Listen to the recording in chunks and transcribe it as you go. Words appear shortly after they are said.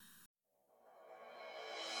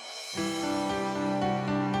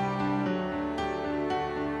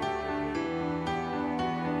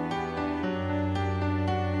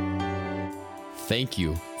Thank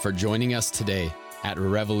you for joining us today at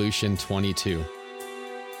Revolution 22.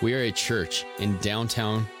 We are a church in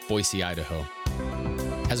downtown Boise, Idaho.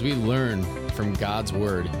 As we learn from God's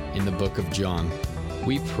Word in the book of John,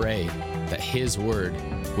 we pray that His Word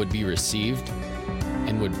would be received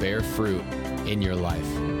and would bear fruit in your life.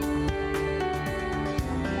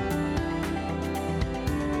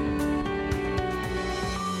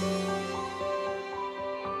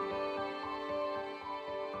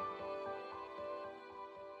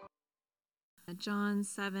 John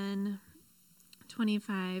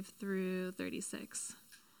 7:25 through 36.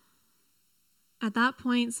 At that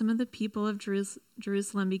point, some of the people of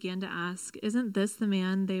Jerusalem began to ask, "Isn't this the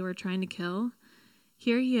man they were trying to kill?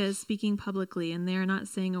 Here he is speaking publicly, and they are not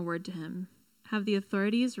saying a word to him. Have the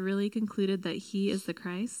authorities really concluded that he is the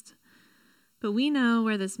Christ? But we know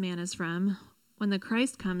where this man is from. When the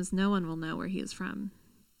Christ comes, no one will know where he is from."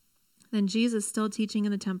 Then Jesus, still teaching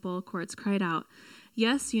in the temple courts, cried out,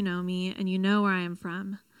 "Yes, you know me, and you know where I am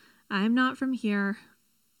from. I am not from here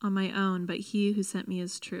on my own, but he who sent me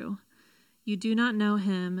is true. You do not know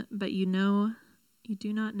him, but I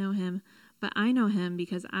know him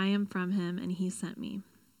because I am from him, and he sent me."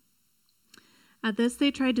 At this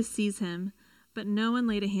they tried to seize him, but no one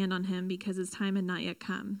laid a hand on him because his time had not yet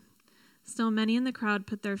come. Still many in the crowd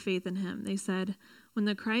put their faith in him. They said, "When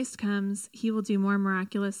the Christ comes, he will do more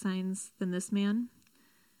miraculous signs than this man."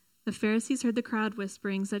 The Pharisees heard the crowd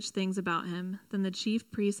whispering such things about him. Then the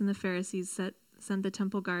chief priests and the Pharisees sent the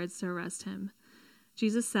temple guards to arrest him.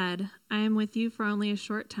 Jesus said, "I am with you for only a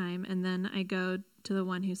short time, and then I go to the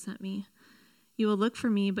one who sent me. You will look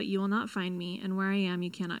for me, but you will not find me, and where I am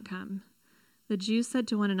you cannot come." The Jews said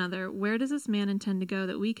to one another, "Where does this man intend to go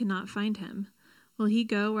that we cannot find him? Will he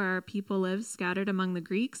go where our people live, scattered among the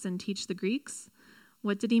Greeks, and teach the Greeks?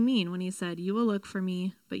 What did he mean when he said, 'You will look for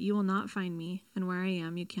me, but you will not find me, and where I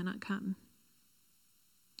am you cannot come'?"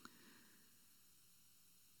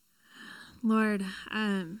 Lord,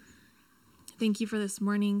 thank you for this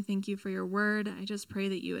morning. Thank you for your word. I just pray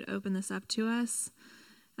that you would open this up to us,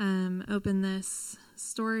 open this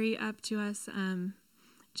story up to us.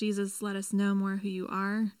 Jesus, let us know more who you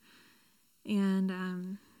are.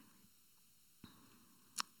 And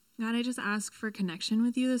God, I just ask for connection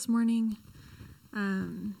with you this morning.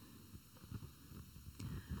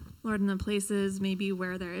 Lord, in the places maybe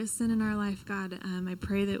where there is sin in our life, God, I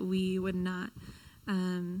pray that we would not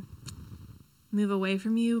move away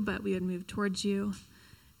from you, but we would move towards you, and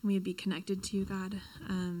we would be connected to you, God,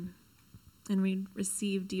 and we'd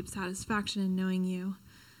receive deep satisfaction in knowing you,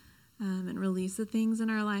 and release the things in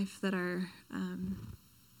our life that are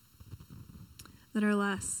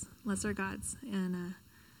lesser gods. And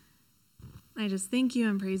I just thank you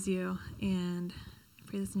and praise you, and I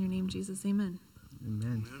pray this in your name, Jesus. Amen.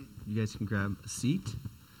 Amen. You guys can grab a seat.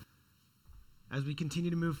 As we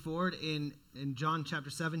continue to move forward in John chapter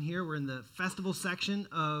 7 here, we're in the festival section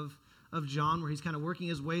of John, where he's kind of working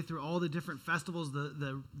his way through all the different festivals,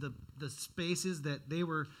 the spaces that they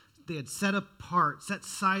had set apart, set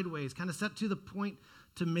sideways, kind of set to the point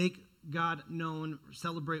to make God known,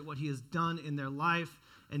 celebrate what he has done in their life.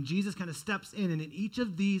 And Jesus kind of steps in, and in each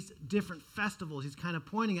of these different festivals, he's kind of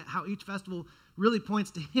pointing at how each festival really points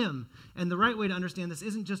to him. And the right way to understand this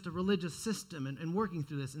isn't just a religious system and working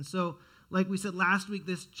through this. And so, like we said last week,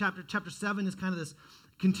 this chapter 7 is kind of this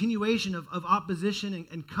continuation of opposition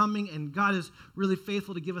and coming, and God is really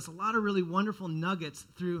faithful to give us a lot of really wonderful nuggets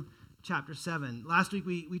through chapter 7. Last week,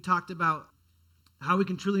 we talked about how we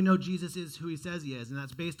can truly know Jesus is who he says he is, and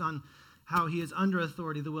that's based on how he is under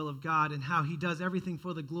authority, the will of God, and how he does everything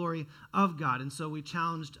for the glory of God. And so we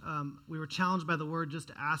were challenged by the word,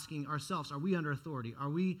 just asking ourselves, are we under authority? Are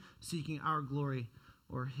we seeking our glory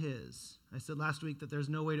or his? I said last week that there's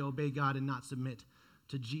no way to obey God and not submit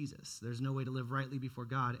to Jesus. There's no way to live rightly before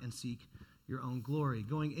God and seek your own glory.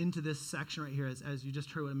 Going into this section right here, as you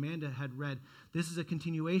just heard what Amanda had read, this is a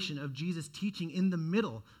continuation of Jesus teaching in the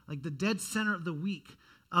middle, like the dead center of the week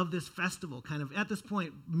of this festival, kind of at this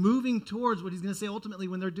point, moving towards what he's going to say ultimately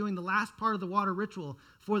when they're doing the last part of the water ritual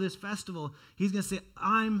for this festival. He's going to say,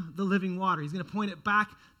 "I'm the living water." He's going to point it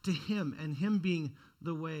back to him, and him being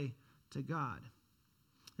the way to God.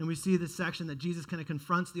 And we see this section that Jesus kind of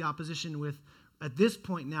confronts the opposition with, at this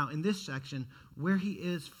point now, in this section, where he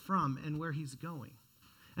is from and where he's going.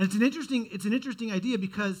 And it's an interesting idea,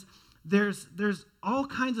 because there's all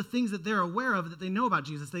kinds of things that they're aware of that they know about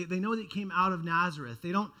Jesus. They know that he came out of Nazareth.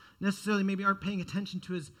 They don't necessarily maybe aren't paying attention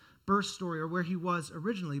to his birth story or where he was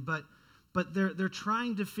originally, but they're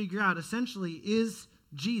trying to figure out, essentially, is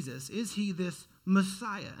Jesus, is he this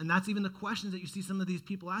Messiah? And that's even the questions that you see some of these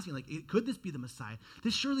people asking, like, could this be the Messiah?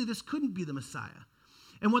 Surely this couldn't be the Messiah.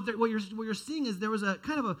 And what you're seeing is there was a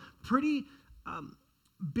kind of a pretty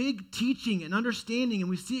big teaching and understanding, and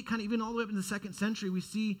we see it kind of even all the way up in the 2nd century. We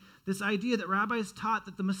see this idea that rabbis taught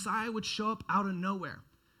that the Messiah would show up out of nowhere,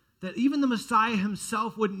 that even the Messiah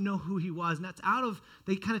himself wouldn't know who he was. And that's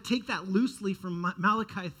they kind of take that loosely from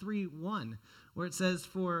Malachi 3:1, where it says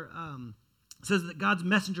says that God's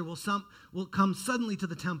messenger will come suddenly to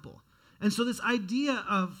the temple. And so this idea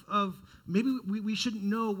of maybe we shouldn't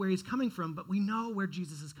know where he's coming from, but we know where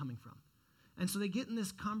Jesus is coming from. And so they get in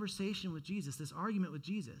this conversation with Jesus, this argument with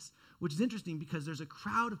Jesus, which is interesting because there's a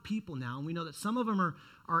crowd of people now, and we know that some of them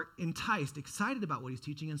are enticed, excited about what he's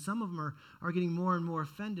teaching, and some of them are getting more and more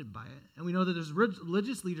offended by it. And we know that there's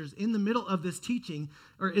religious leaders in the middle of this teaching,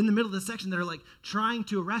 or in the middle of this section, that are like trying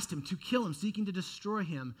to arrest him, to kill him, seeking to destroy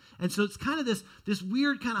him. And so it's kind of this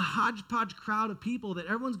weird kind of hodgepodge crowd of people that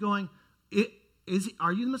everyone's going,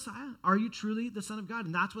 are you the Messiah? Are you truly the Son of God?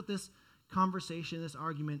 And that's what this conversation, this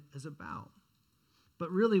argument is about. But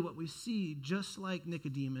really what we see, just like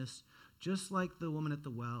Nicodemus, just like the woman at the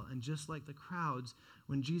well, and just like the crowds,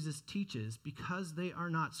 when Jesus teaches, because they are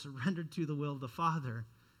not surrendered to the will of the Father,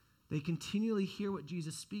 they continually hear what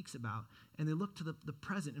Jesus speaks about, and they look to the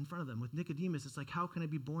present in front of them. With Nicodemus, it's like, how can I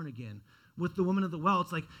be born again? With the woman at the well,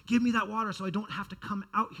 it's like, give me that water so I don't have to come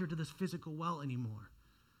out here to this physical well anymore.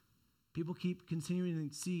 People keep continuing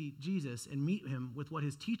to see Jesus and meet him with what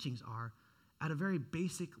his teachings are at a very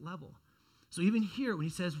basic level. So even here, when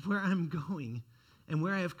he says where I'm going and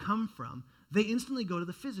where I have come from, they instantly go to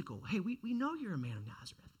the physical. Hey, we know you're a man of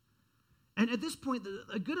Nazareth. And at this point,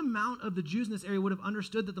 a good amount of the Jews in this area would have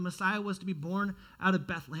understood that the Messiah was to be born out of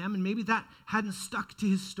Bethlehem, and maybe that hadn't stuck to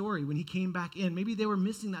his story when he came back in. Maybe they were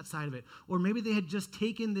missing that side of it. Or maybe they had just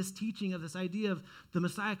taken this teaching of this idea of the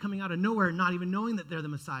Messiah coming out of nowhere and not even knowing that they're the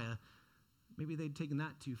Messiah. Maybe they'd taken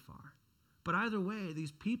that too far. But either way,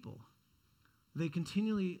 these people, they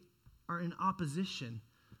continually are in opposition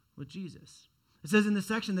with Jesus. It says in this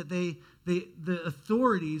section that the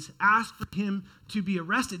authorities asked for him to be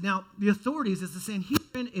arrested. Now, the authorities is the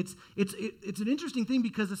Sanhedrin. It's an interesting thing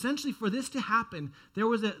because essentially for this to happen, there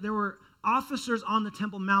were officers on the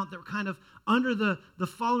Temple Mount that were kind of under the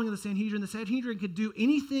following of the Sanhedrin. The Sanhedrin could do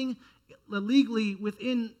anything legally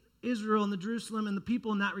within Israel and the Jerusalem and the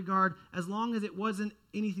people in that regard, as long as it wasn't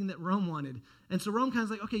anything that Rome wanted. And so Rome kind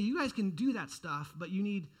of like, okay, you guys can do that stuff, but you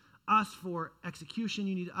need us for execution.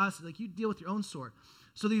 You need us, like you deal with your own sort.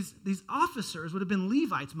 So these officers would have been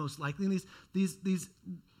Levites most likely, and these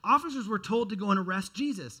officers were told to go and arrest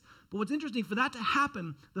Jesus. But what's interesting, for that to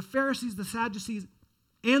happen, the Pharisees, the Sadducees,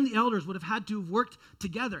 and the elders would have had to have worked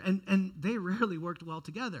together, and they rarely worked well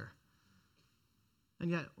together. And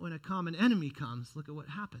yet, when a common enemy comes, look at what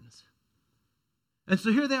happens. And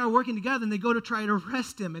so here they are working together, and they go to try to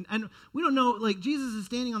arrest him. And we don't know, like, Jesus is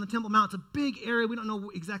standing on the Temple Mount. It's a big area. We don't know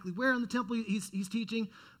exactly where in the temple he's teaching.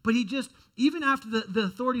 But he just, even after the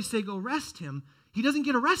authorities say go arrest him, he doesn't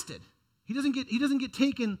get arrested. He doesn't get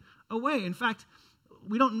taken away. In fact,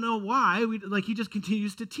 we don't know why. He just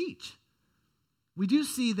continues to teach. We do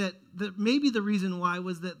see that maybe the reason why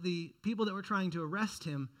was that the people that were trying to arrest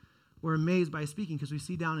him were amazed by his speaking, because we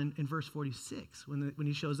see down in verse 46 when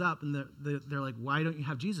he shows up and they're like, why don't you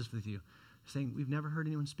have Jesus with you? They're saying, we've never heard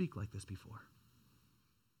anyone speak like this before.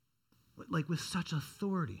 Like with such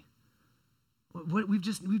authority. We've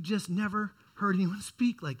just never heard anyone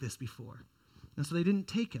speak like this before. And so they didn't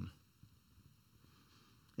take him.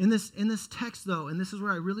 In this text, though, and this is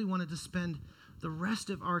where I really wanted to spend the rest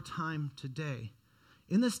of our time today.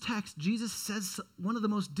 In this text, Jesus says one of the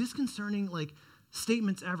most disconcerting,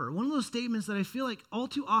 statements ever. One of those statements that I feel like all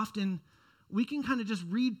too often we can kind of just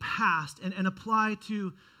read past and apply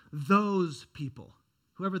to those people,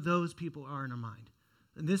 whoever those people are in our mind.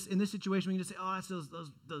 In this situation, we can just say, oh, that's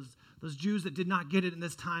those Jews that did not get it in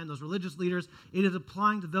this time, those religious leaders. It is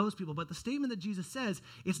applying to those people. But the statement that Jesus says,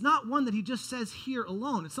 it's not one that he just says here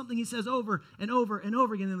alone. It's something he says over and over and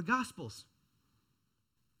over again in the Gospels.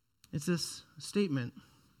 It's this statement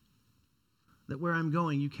that where I'm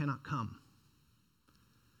going, you cannot come.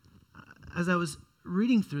 As I was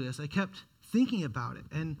reading through this, I kept thinking about it.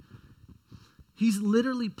 And he's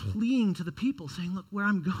literally pleading to the people, saying, look, where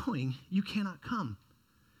I'm going, you cannot come.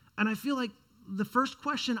 And I feel like the first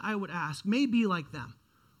question I would ask may be like them.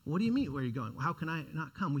 What do you mean, where are you going? Well, how can I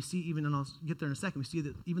not come? We see even, and I'll get there in a second, we see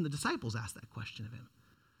that even the disciples asked that question of him.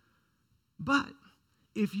 But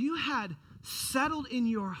if you had settled in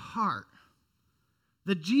your heart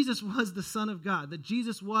that Jesus was the Son of God, that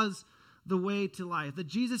Jesus was the way to life, that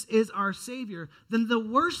Jesus is our Savior, then the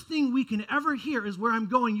worst thing we can ever hear is where I'm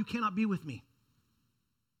going, you cannot be with me.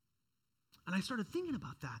 And I started thinking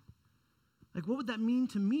about that. Like, what would that mean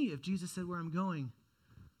to me if Jesus said where I'm going,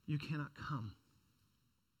 you cannot come.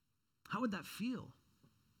 How would that feel?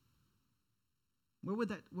 Where would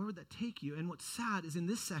that take you? And what's sad is in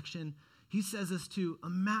this section, he says this to a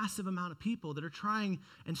massive amount of people that are trying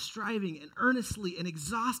and striving and earnestly and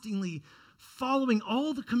exhaustingly following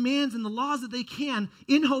all the commands and the laws that they can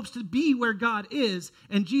in hopes to be where God is,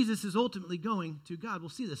 and Jesus is ultimately going to God. We'll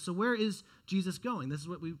see this. So where is Jesus going? This is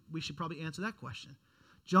what we should probably answer that question.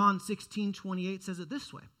 John 16:28 says it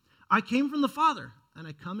this way. I came from the Father, and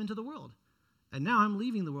I come into the world. And now I'm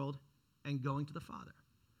leaving the world and going to the Father.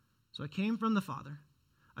 So I came from the Father.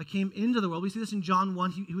 I came into the world. We see this in John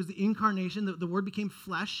 1. He was the incarnation. The Word became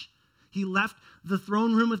flesh. He left the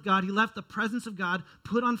throne room with God. He left the presence of God,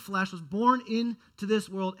 put on flesh, was born into this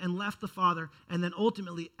world, and left the Father. And then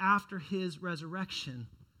ultimately, after his resurrection,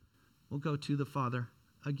 will go to the Father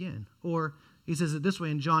again. Or he says it this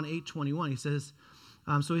way in John 8:21. He says,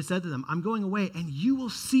 so he said to them, I'm going away, and you will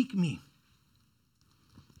seek me,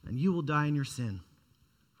 and you will die in your sin.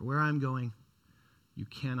 For where I'm going, you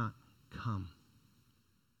cannot come.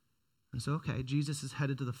 And so, okay, Jesus is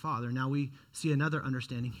headed to the Father. Now we see another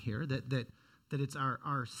understanding here that it's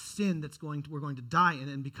our sin we're going to die in.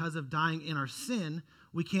 And because of dying in our sin,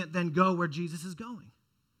 we can't then go where Jesus is going.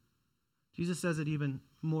 Jesus says it even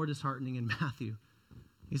more disheartening in Matthew.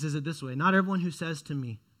 He says it this way, not everyone who says to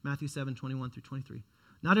me, Matthew 7:21-23,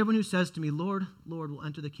 not everyone who says to me, Lord, Lord, will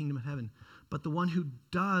enter the kingdom of heaven, but the one who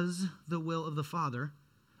does the will of the Father,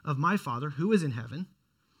 of my Father, who is in heaven.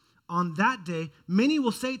 On that day, many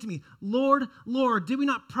will say to me, Lord, Lord, did we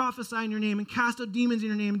not prophesy in your name and cast out demons in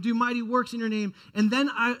your name and do mighty works in your name? And then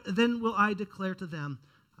will I declare to them,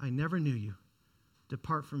 I never knew you.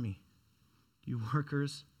 Depart from me, you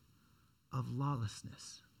workers of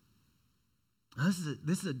lawlessness. Now,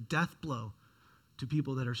 this is a death blow to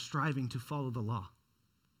people that are striving to follow the law.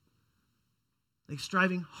 Like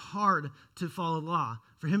striving hard to follow the law.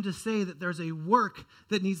 For him to say that there's a work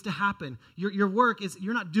that needs to happen. Your work is,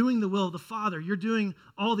 you're not doing the will of the Father. You're doing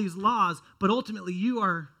all these laws, but ultimately you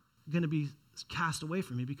are going to be cast away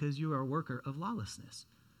from me because you are a worker of lawlessness.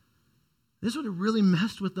 This would have really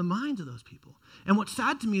messed with the minds of those people. And what's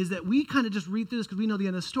sad to me is that we kind of just read through this because we know the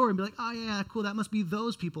end of the story and be like, oh yeah, cool, that must be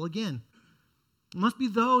those people again. It must be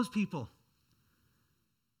those people.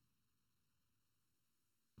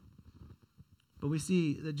 But we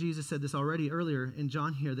see that Jesus said this already earlier in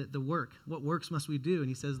John here, that what works must we do? And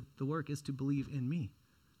he says the work is to believe in me.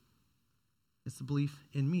 It's the belief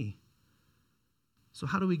in me. So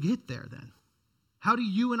how do we get there then? How do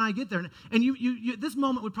you and I get there? And you at this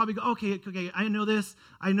moment would probably go, okay, I know this.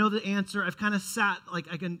 I know the answer. I've kind of sat, like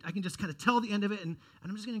I can just kind of tell the end of it. And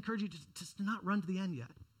I'm just going to encourage you to not run to the end yet.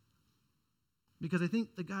 Because I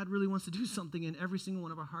think that God really wants to do something in every single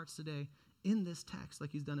one of our hearts today in this text,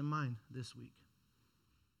 like he's done in mine this week.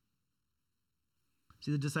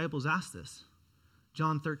 See, the disciples asked this.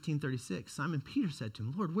 John 13:36. Simon Peter said to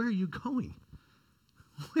him, Lord, where are you going?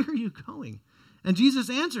 Where are you going? And Jesus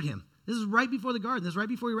answered him. This is right before the garden. This is right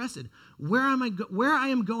before he rested. Where I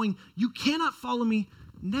am going, you cannot follow me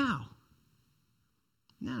now.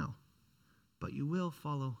 Now. But you will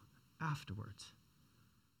follow afterwards.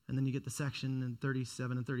 And then you get the section in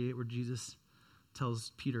 37 and 38 where Jesus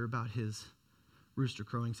tells Peter about his rooster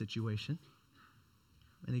crowing situation.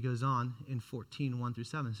 And he goes on in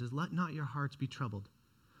 14:1-7. It says, let not your hearts be troubled.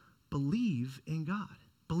 Believe in God.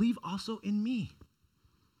 Believe also in me.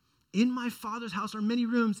 In my Father's house are many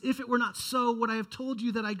rooms. If it were not so, would I have told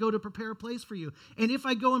you that I go to prepare a place for you? And if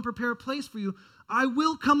I go and prepare a place for you, I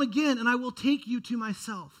will come again and I will take you to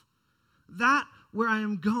myself. That where I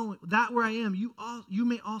am going, that where I am, you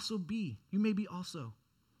may also be. You may be also.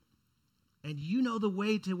 And you know the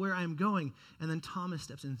way to where I am going. And then Thomas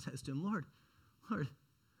steps in and says to him, Lord,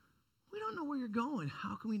 we don't know where you're going.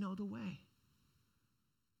 How can we know the way?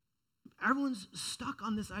 Everyone's stuck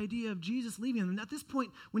on this idea of Jesus leaving them. And at this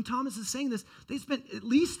point, when Thomas is saying this, they spent at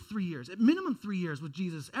least 3 years, at minimum 3 years with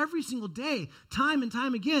Jesus every single day, time and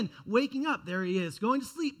time again, waking up, there he is, going to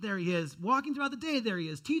sleep, there he is, walking throughout the day, there he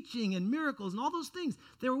is, teaching and miracles and all those things.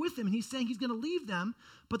 They were with him, and he's saying he's going to leave them,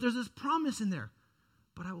 but there's this promise in there,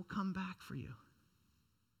 but I will come back for you.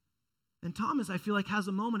 And Thomas, I feel like, has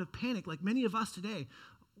a moment of panic, like many of us today.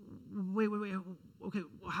 Wait. Okay,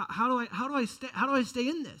 how do I stay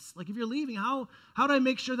in this? Like, if you're leaving, how do I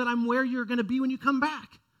make sure that I'm where you're going to be when you come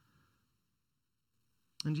back?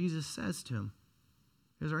 And Jesus says to him,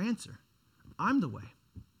 here's our answer. I'm the way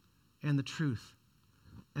and the truth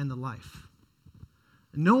and the life.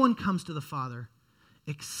 No one comes to the Father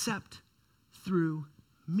except through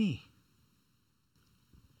me.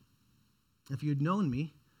 If you had known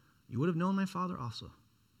me, you would have known my Father also.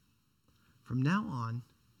 From now on,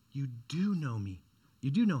 you do know me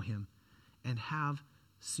You do know him and have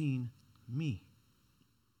seen me.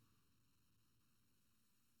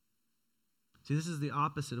 See, this is the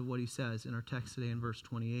opposite of what he says in our text today in verse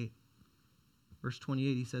 28. Verse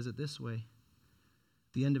 28, he says it this way.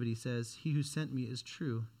 At the end of it, he says, he who sent me is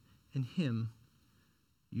true, and him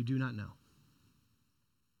you do not know.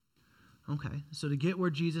 Okay, so to get where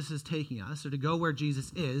Jesus is taking us, or to go where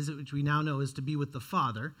Jesus is, which we now know is to be with the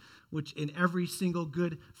Father, which in every single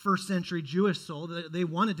good first century Jewish soul, they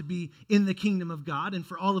wanted to be in the kingdom of God. And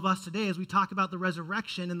for all of us today, as we talk about the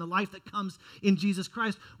resurrection and the life that comes in Jesus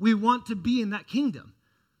Christ, we want to be in that kingdom.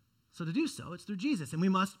 So to do so, it's through Jesus, and we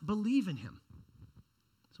must believe in him.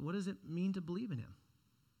 So what does it mean to believe in him?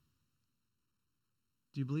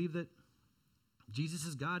 Do you believe that Jesus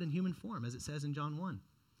is God in human form, as it says in John 1?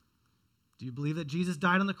 Do you believe that Jesus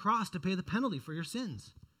died on the cross to pay the penalty for your sins,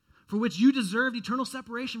 for which you deserved eternal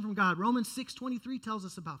separation from God? Romans 6:23 tells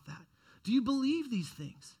us about that. Do you believe these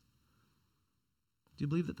things? Do you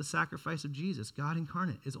believe that the sacrifice of Jesus, God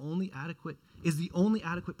incarnate, is the only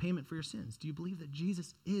adequate payment for your sins? Do you believe that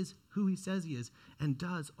Jesus is who he says he is and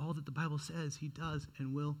does all that the Bible says he does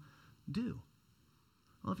and will do?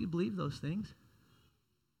 Well, if you believe those things,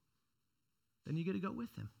 then you get to go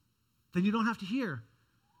with him. Then you don't have to hear,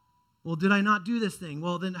 well, did I not do this thing?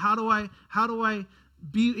 Well, then how do I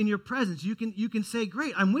be in your presence? You can say,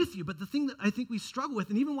 great, I'm with you. But the thing that I think we struggle with,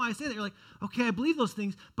 and even why I say that, you're like, okay, I believe those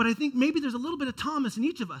things, but I think maybe there's a little bit of Thomas in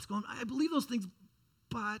each of us going, I believe those things,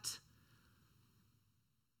 but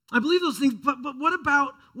what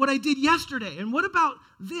about what I did yesterday? And what about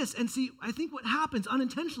this? And see, I think what happens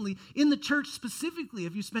unintentionally in the church specifically,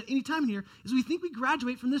 if you spent any time in here, is we think we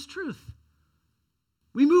graduate from this truth.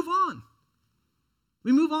 We move on.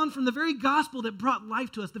 We move on from the very gospel that brought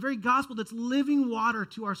life to us, the very gospel that's living water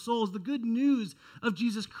to our souls, the good news of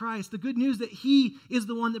Jesus Christ, the good news that he is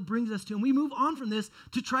the one that brings us to. And we move on from this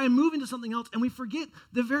to try and move into something else, and we forget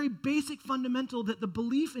the very basic fundamental that the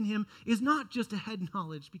belief in him is not just a head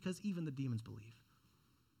knowledge, because even the demons believe.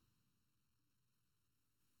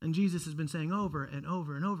 And Jesus has been saying over and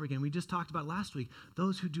over and over again, we just talked about last week,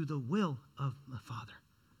 those who do the will of the Father.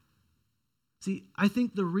 See, I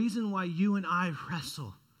think the reason why you and I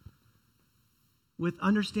wrestle with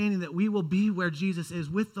understanding that we will be where Jesus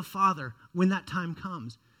is with the Father when that time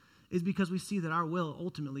comes is because we see that our will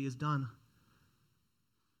ultimately is done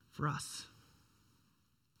for us.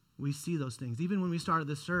 We see those things. Even when we started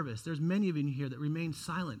this service, there's many of you here that remained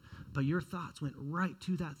silent, but your thoughts went right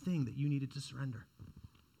to that thing that you needed to surrender.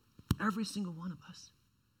 Every single one of us.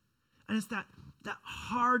 And it's that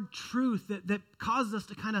hard truth that causes us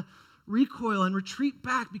to kind of recoil and retreat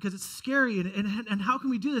back because it's scary. And how can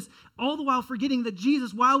we do this? All the while forgetting that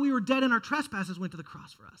Jesus, while we were dead in our trespasses, went to the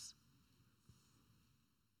cross for us.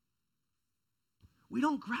 We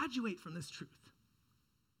don't graduate from this truth.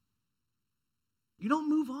 You don't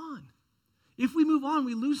move on. If we move on,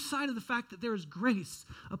 we lose sight of the fact that there is grace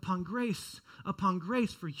upon grace upon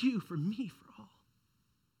grace for you, for me, for all.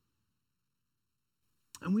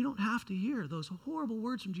 And we don't have to hear those horrible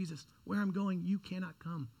words from Jesus, where I'm going, you cannot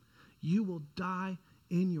come. You will die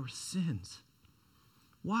in your sins.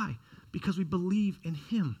 Why? Because we believe in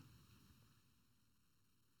him.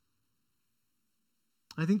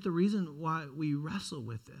 I think the reason why we wrestle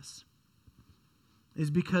with this is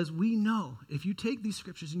because we know if you take these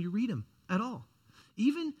scriptures and you read them at all,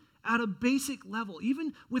 even at a basic level,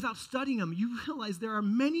 even without studying them, you realize there are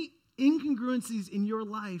many incongruencies in your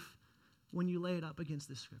life when you lay it up against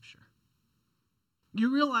this scripture.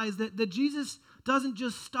 You realize that Jesus doesn't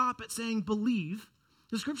just stop at saying believe.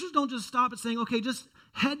 The scriptures don't just stop at saying, okay, just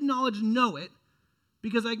head knowledge, know it.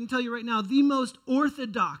 Because I can tell you right now, the most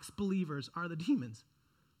orthodox believers are the demons.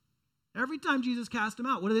 Every time Jesus cast them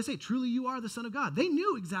out, what do they say? Truly you are the Son of God. They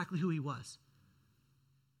knew exactly who he was.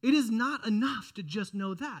 It is not enough to just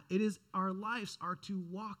know that. It is our lives are to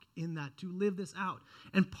walk in that, to live this out.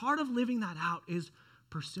 And part of living that out is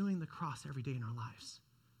pursuing the cross every day in our lives.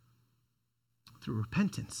 Through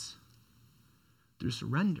repentance, through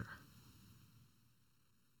surrender.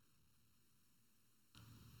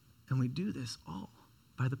 And we do this all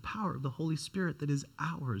by the power of the Holy Spirit that is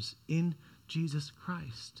ours in Jesus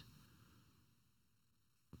Christ.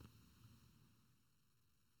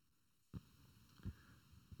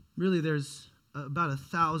 Really, there's about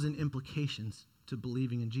 1,000 implications to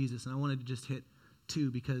believing in Jesus, and I wanted to just hit 2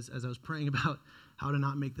 because as I was praying about how to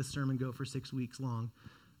not make this sermon go for 6 weeks long,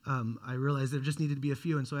 I realized there just needed to be a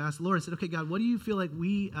few. And so I asked the Lord, I said, okay, God, what do you feel like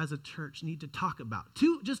we as a church need to talk about?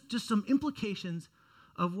 2, just some implications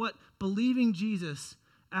of what believing Jesus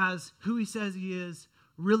as who he says he is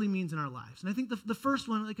really means in our lives. And I think the first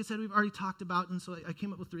one, like I said, we've already talked about, and so I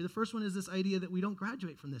came up with three. The first one is this idea that we don't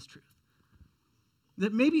graduate from this truth.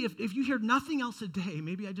 That maybe if you hear nothing else today,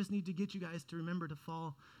 maybe I just need to get you guys to remember to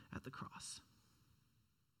fall at the cross.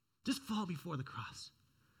 Just fall before the cross.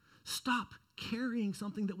 Stop carrying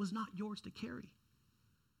something that was not yours to carry.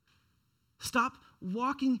 Stop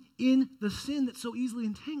walking in the sin that so easily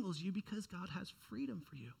entangles you because God has freedom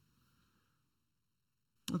for you.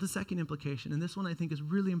 Well, the second implication, and this one I think is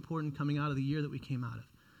really important coming out of the year that we came out of,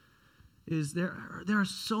 is there are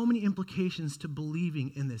so many implications to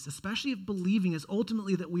believing in this, especially if believing is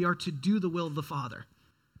ultimately that we are to do the will of the Father.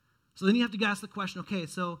 So then you have to ask the question, okay,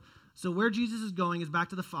 so where Jesus is going is back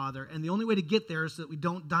to the Father, and the only way to get there is so that we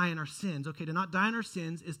don't die in our sins. Okay, to not die in our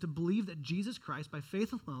sins is to believe that Jesus Christ, by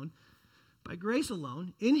faith alone, by grace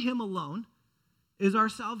alone, in him alone, is our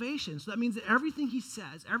salvation. So that means that everything he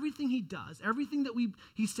says, everything he does, everything that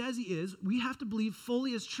he says he is, we have to believe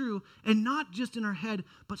fully as true, and not just in our head,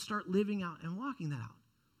 but start living out and walking that out.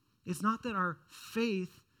 It's not that our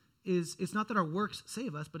it's not that our works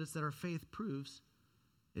save us, but it's that our faith proves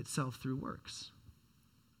itself through works.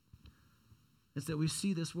 It's that we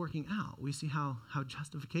see this working out. We see how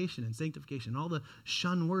justification and sanctification, all the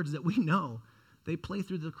shun words that we know, they play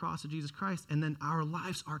through the cross of Jesus Christ, and then our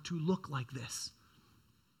lives are to look like this.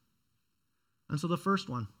 And so the first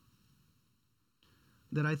one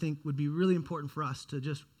that I think would be really important for us to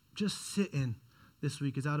just sit in this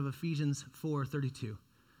week is out of Ephesians 4:32.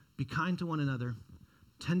 Be kind to one another,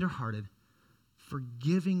 tenderhearted,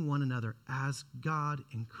 forgiving one another as God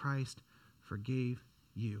in Christ forgave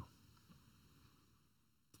you.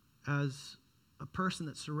 As a person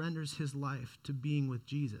that surrenders his life to being with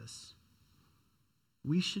Jesus,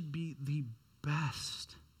 we should be the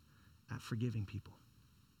best at forgiving people.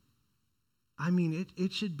 I mean,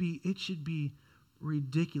 it should be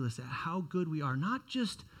ridiculous at how good we are, not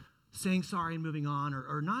just saying sorry and moving on,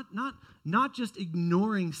 or not just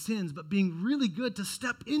ignoring sins, but being really good to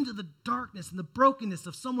step into the darkness and the brokenness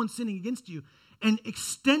of someone sinning against you and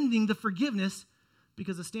extending the forgiveness,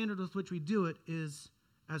 because the standard with which we do it is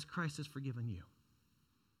as Christ has forgiven you.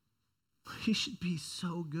 We should be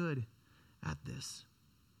so good at this.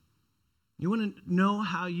 You want to know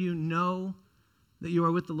how you know that you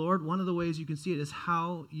are with the Lord? One of the ways you can see it is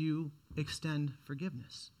how you extend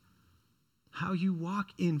forgiveness, how you walk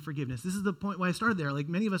in forgiveness. This is the point why I started there. Like,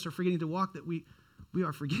 many of us are forgetting to walk that we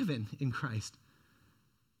are forgiven in Christ.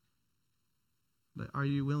 But are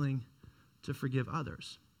you willing to forgive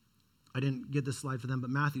others? I didn't get this slide for them, but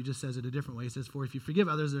Matthew just says it a different way. He says, for if you forgive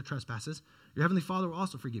others their trespasses, your heavenly Father will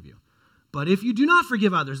also forgive you. But if you do not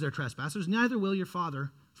forgive others their trespasses, neither will your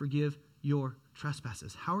Father forgive your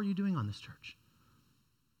trespasses. How are you doing on this, church?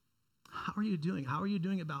 How are you doing? How are you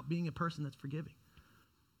doing about being a person that's forgiving?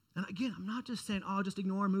 And again, I'm not just saying, just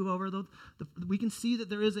ignore, move over. We can see that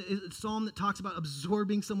there is a psalm that talks about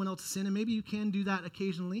absorbing someone else's sin, and maybe you can do that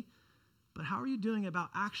occasionally. But how are you doing about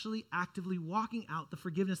actually actively walking out the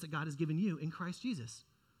forgiveness that God has given you in Christ Jesus?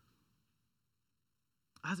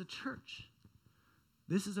 As a church,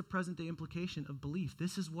 this is a present-day implication of belief.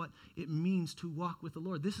 This is what it means to walk with the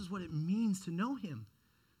Lord. This is what it means to know him.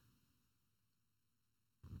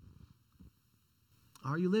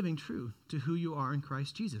 Are you living true to who you are in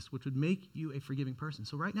Christ Jesus, which would make you a forgiving person?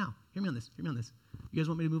 So right now, hear me on this. You guys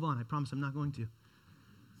want me to move on? I promise I'm not going to.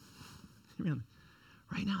 Hear me on this.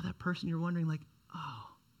 Right now, that person you're wondering, like,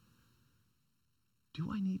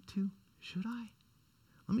 do I need to? Should I?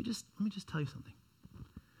 Let me just tell you something.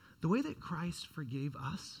 The way that Christ forgave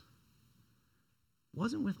us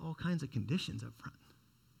wasn't with all kinds of conditions up front.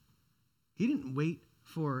 He didn't wait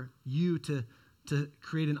for you to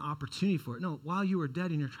create an opportunity for it. No, while you were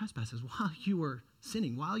dead in your trespasses, while you were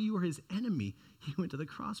sinning, while you were his enemy, he went to the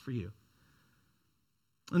cross for you.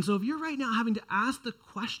 And so if you're right now having to ask the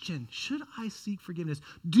question, should I seek forgiveness?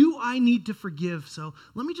 Do I need to forgive? So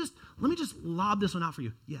let me just lob this one out for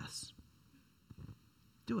you. Yes.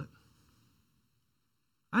 Do it.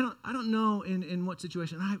 I don't know in what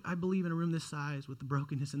situation. I believe in a room this size with the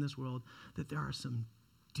brokenness in this world that there are some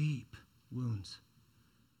deep wounds.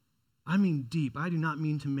 I mean deep. I do not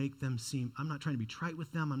mean to make them seem, I'm not trying to be trite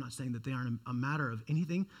with them. I'm not saying that they aren't a matter of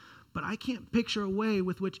anything, but I can't picture a way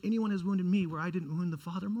with which anyone has wounded me where I didn't wound the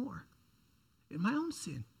Father more in my own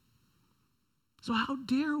sin. So how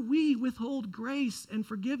dare we withhold grace and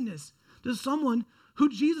forgiveness to someone who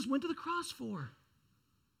Jesus went to the cross for?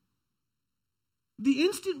 The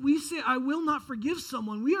instant we say, I will not forgive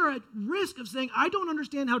someone, we are at risk of saying, I don't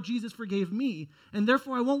understand how Jesus forgave me, and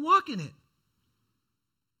therefore I won't walk in it.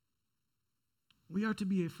 We are to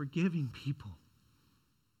be a forgiving people,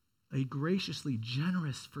 a graciously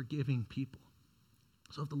generous, forgiving people.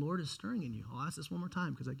 So if the Lord is stirring in you, I'll ask this one more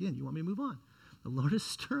time because, again, you want me to move on. The Lord is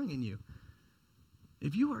stirring in you.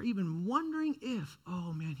 If you are even wondering if,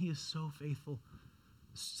 oh man, he is so faithful.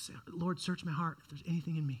 Lord, search my heart if there's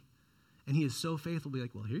anything in me. And he is so faithful, be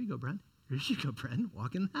like, well, here you go, Bren. Here you go, Bren.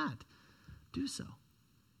 Walk in that. Do so.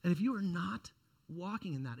 And if you are not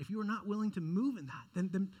walking in that, if you are not willing to move in that,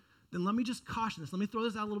 then let me just caution this. Let me throw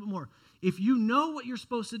this out a little bit more. If you know what you're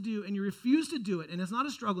supposed to do and you refuse to do it, and it's not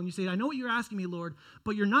a struggle, and you say, I know what you're asking me, Lord,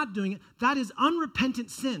 but you're not doing it, that is unrepentant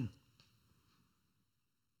sin.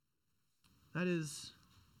 That is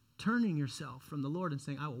turning yourself from the Lord and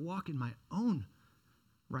saying, I will walk in my own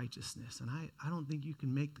righteousness. And I don't think you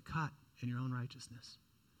can make the cut in your own righteousness.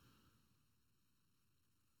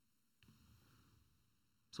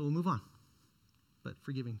 So we'll move on. But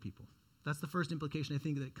forgiving people. That's the first implication I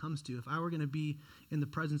think that it comes to. If I were going to be in the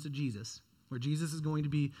presence of Jesus, where Jesus is going to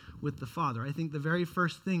be with the Father, I think the very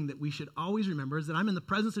first thing that we should always remember is that I'm in the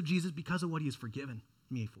presence of Jesus because of what he has forgiven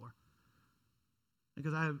me for.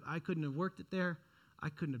 Because I couldn't have worked it there. I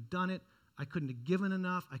couldn't have done it. I couldn't have given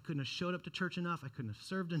enough. I couldn't have showed up to church enough. I couldn't have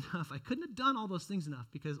served enough. I couldn't have done all those things enough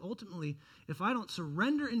because ultimately, if I don't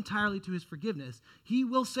surrender entirely to his forgiveness, he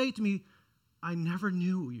will say to me, I never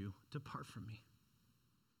knew you. Depart from me.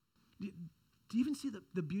 Do you even see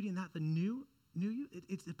the beauty in that? The knew you?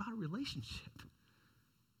 It's about a relationship.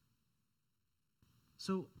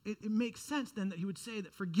 So it makes sense then that he would say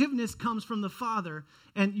that forgiveness comes from the Father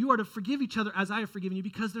and you are to forgive each other as I have forgiven you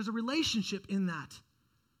because there's a relationship in that.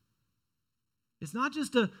 It's not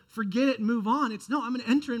just to forget it and move on. It's no, I'm going to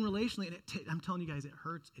enter in relationally. And I'm telling you guys, it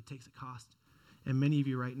hurts. It takes a cost. And many of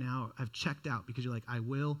you right now have checked out because you're like, I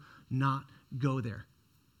will not go there.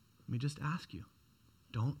 Let me just ask you,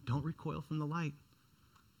 don't recoil from the light.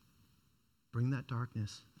 Bring that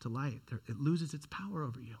darkness to light. It loses its power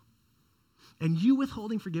over you. And you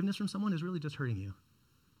withholding forgiveness from someone is really just hurting you.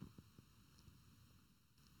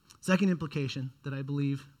 Second implication that I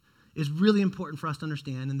believe is really important for us to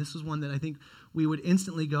understand, and this is one that I think we would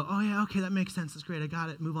instantly go, oh yeah, okay, that makes sense. That's great. I got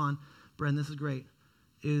it. Move on. Bren, this is great.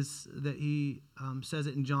 Is that he says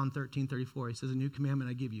it in John 13:34. He says, a new commandment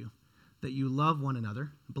I give you, that you love one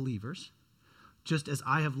another, believers, just as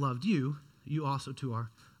I have loved you, you also too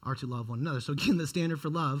are to love one another. So again, the standard for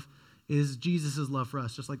love is Jesus' love for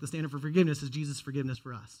us, just like the standard for forgiveness is Jesus' forgiveness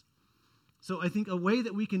for us. So I think a way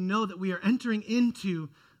that we can know that we are entering into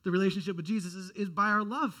the relationship with Jesus is by our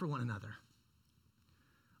love for one another.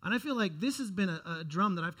 And I feel like this has been a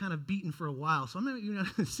drum that I've kind of beaten for a while, so I'm not even going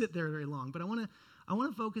to sit there very long, but I want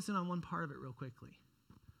to focus in on one part of it real quickly.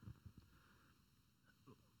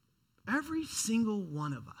 Every single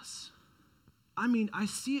one of us, I mean, I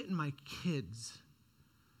see it in my kids.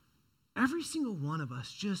 Every single one of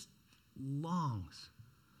us just longs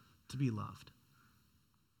to be loved.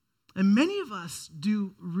 And many of us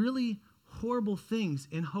do really horrible things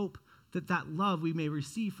in hope that that love we may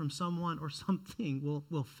receive from someone or something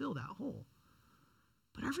will fill that hole.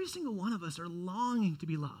 But every single one of us are longing to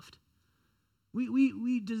be loved.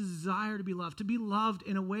 We desire to be loved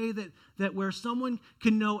in a way that where someone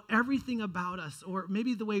can know everything about us, or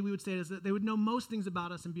maybe the way we would say it is that they would know most things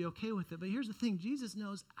about us and be okay with it. But here's the thing, Jesus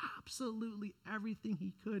knows absolutely everything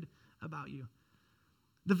he could about you.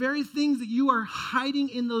 The very things that you are hiding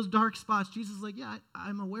in those dark spots, Jesus is like, yeah,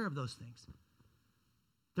 I'm aware of those things.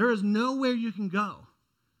 There is nowhere you can go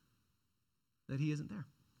that he isn't there.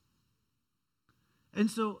 And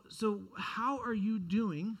so how are you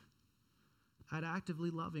doing at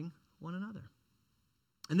actively loving one another?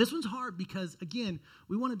 And this one's hard because, again,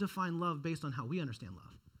 we want to define love based on how we understand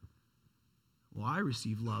love. Well, I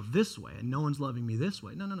receive love this way, and no one's loving me this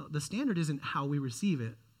way. No. The standard isn't how we receive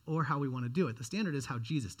it or how we want to do it. The standard is how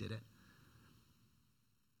Jesus did it.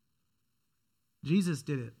 Jesus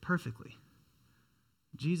did it perfectly.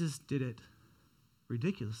 Jesus did it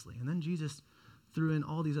ridiculously. And then Jesus threw in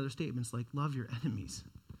all these other statements like, love your enemies.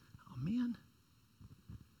 Oh, man.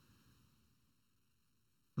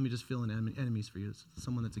 Let me just fill in enemies for you. It's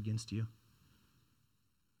someone that's against you.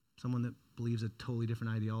 Someone that believes a totally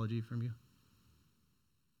different ideology from you.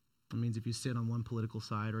 It means if you sit on one political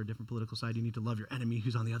side or a different political side, you need to love your enemy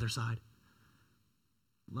who's on the other side.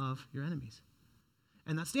 Love your enemies.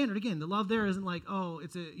 And that standard, again, the love there isn't like, oh,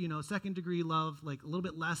 it's a second degree love, like a little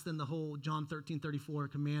bit less than the whole John 13:34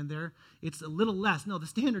 command there. It's a little less. No, the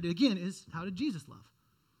standard, again, is how did Jesus love?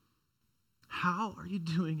 How are you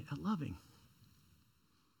doing at loving?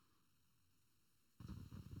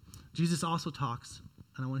 Jesus also talks,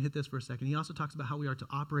 and I want to hit this for a second, he also talks about how we are to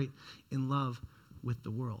operate in love with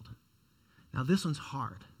the world. Now, this one's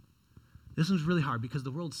hard. This one's really hard because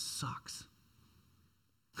the world sucks.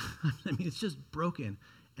 I mean, it's just broken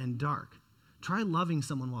and dark. Try loving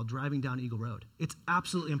someone while driving down Eagle Road. It's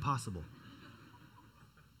absolutely impossible.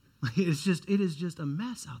 It is just a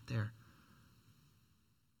mess out there.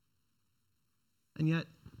 And yet,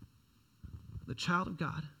 the child of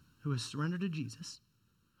God who has surrendered to Jesus,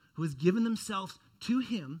 who has given themselves to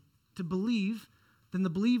him to believe, then the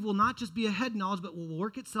belief will not just be a head knowledge, but will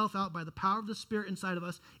work itself out by the power of the Spirit inside of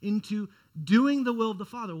us into doing the will of the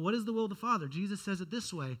Father. What is the will of the Father? Jesus says it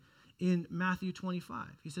this way in Matthew 25.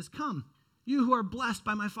 He says, come, you who are blessed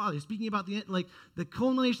by my Father. He's speaking about the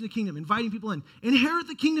culmination of the kingdom, inviting people in. Inherit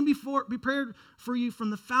the kingdom prepared for you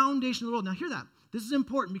from the foundation of the world. Now hear that. This is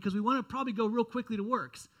important because we want to probably go real quickly to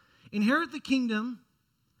works. Inherit the kingdom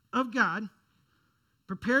of God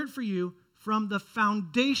prepared for you from the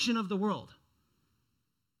foundation of the world.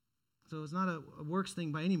 So it's not a works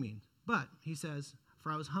thing by any means. But, he says,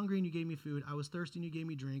 for I was hungry and you gave me food. I was thirsty and you gave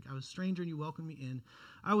me drink. I was a stranger and you welcomed me in.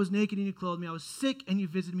 I was naked and you clothed me. I was sick and you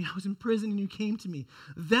visited me. I was in prison and you came to me.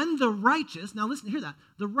 Then the righteous, now listen, hear that.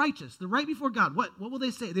 The righteous, the right before God, what will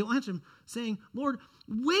they say? They will answer him saying, Lord,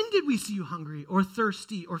 when did we see you hungry or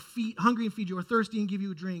thirsty or hungry and feed you, or thirsty and give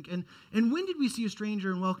you a drink? And when did we see you a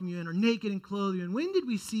stranger and welcome you in, or naked and clothe you? And when did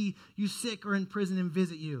we see you sick or in prison and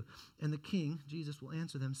visit you? And the king, Jesus, will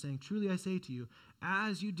answer them saying, truly I say to you,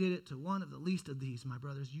 as you did it to one of the least of these, my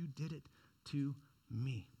brothers, you did it to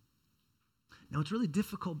me. Now, what's really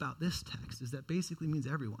difficult about this text is that basically means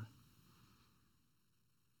everyone.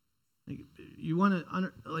 You want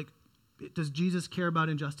to, does Jesus care about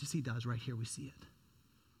injustice? He does. Right here we see it.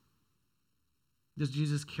 Does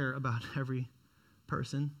Jesus care about every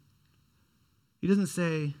person? He doesn't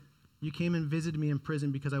say, you came and visited me in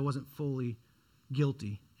prison because I wasn't fully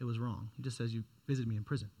guilty. It was wrong. He just says, you visited me in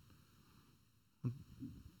prison.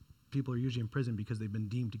 People are usually in prison because they've been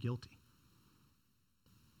deemed guilty.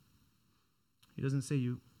 He doesn't say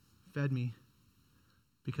you fed me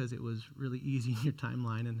because it was really easy in your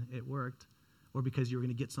timeline and it worked, or because you were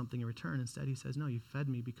going to get something in return. Instead, he says, no, you fed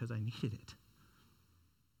me because I needed it.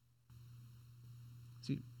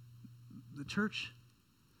 See, the church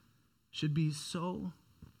should be so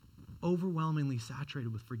overwhelmingly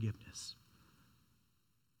saturated with forgiveness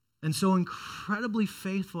and so incredibly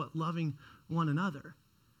faithful at loving one another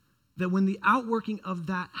that when the outworking of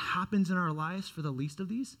that happens in our lives for the least of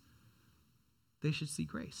these, they should see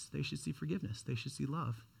grace, they should see forgiveness, they should see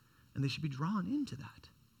love, and they should be drawn into that.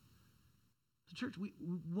 So church,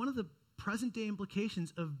 one of the present day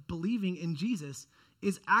implications of believing in Jesus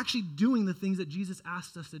is actually doing the things that Jesus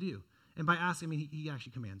asks us to do. And by asking, I mean he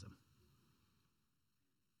actually commands them.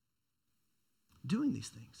 Doing these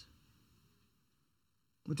things.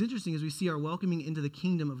 What's interesting is we see our welcoming into the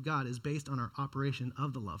kingdom of God is based on our operation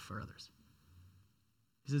of the love for others.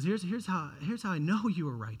 He says, here's how I know you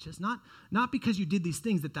are righteous. Not because you did these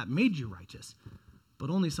things that made you righteous, but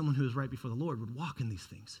only someone who is right before the Lord would walk in these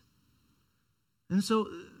things. And so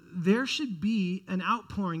there should be an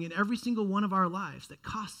outpouring in every single one of our lives that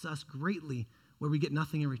costs us greatly where we get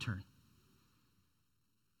nothing in return.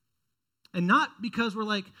 And not because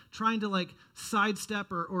we're trying to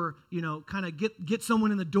sidestep or kind of get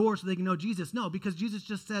someone in the door so they can know Jesus. No, because Jesus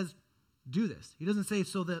just says, do this. He doesn't say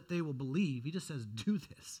so that they will believe. He just says, do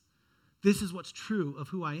this. This is what's true of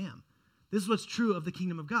who I am. This is what's true of the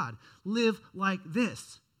kingdom of God. Live like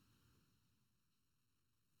this.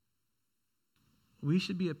 We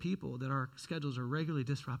should be a people that our schedules are regularly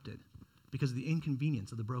disrupted because of the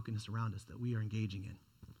inconvenience of the brokenness around us that we are engaging in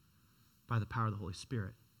by the power of the Holy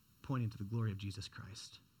Spirit, pointing to the glory of Jesus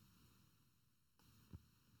Christ.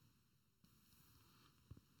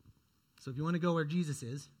 So if you want to go where Jesus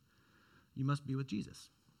is, you must be with Jesus.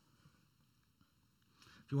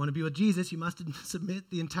 If you want to be with Jesus, you must submit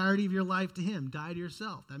the entirety of your life to him. Die to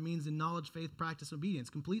yourself. That means in knowledge, faith, practice, obedience.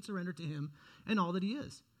 Complete surrender to him and all that he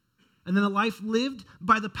is. And then a life lived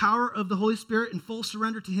by the power of the Holy Spirit in full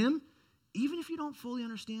surrender to him, even if you don't fully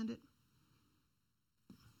understand it.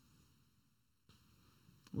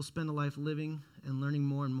 We'll spend a life living and learning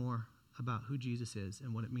more and more about who Jesus is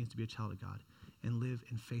and what it means to be a child of God and live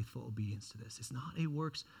in faithful obedience to this. It's not a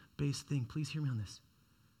works-based thing. Please hear me on this.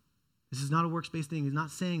 This is not a works-based thing. He's not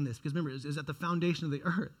saying this because remember, it was at the foundation of the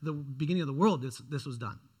earth, the beginning of the world, this was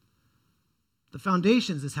done. The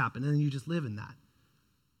foundations, this happened, and then you just live in that.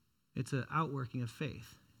 It's an outworking of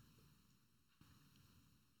faith.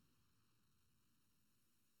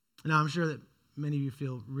 Now, I'm sure that many of you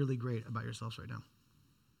feel really great about yourselves right now.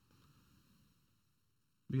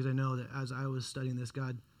 Because I know that as I was studying this,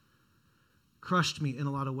 God crushed me in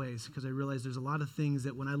a lot of ways because I realized there's a lot of things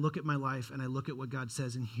that when I look at my life and I look at what God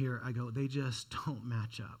says in here, I go, they just don't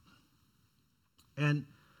match up. And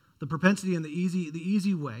the propensity and the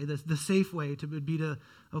easy way, the safe way would be to,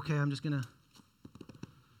 okay, I'm just going to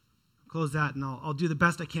close that, and I'll do the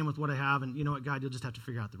best I can with what I have, and you know what, God, you'll just have to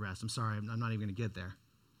figure out the rest. I'm sorry, I'm not even going to get there.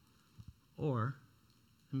 Or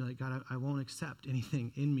I'm like, God, I won't accept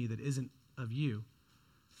anything in me that isn't of you.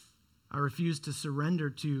 I refuse to surrender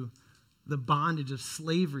to the bondage of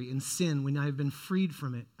slavery and sin when I have been freed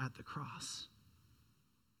from it at the cross.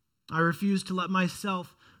 I refuse to let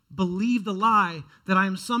myself believe the lie that I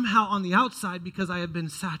am somehow on the outside because I have been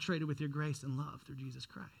saturated with your grace and love through Jesus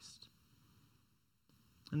Christ.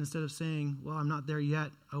 And instead of saying, well, I'm not there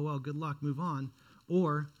yet, oh well, good luck, move on,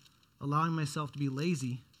 or allowing myself to be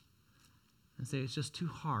lazy and say it's just too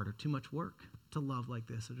hard or too much work to love like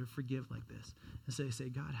this or to forgive like this, and say,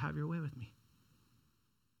 God, have your way with me.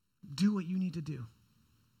 Do what you need to do.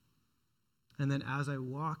 And then as I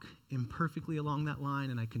walk imperfectly along that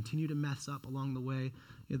line and I continue to mess up along the way,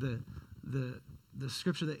 you know, the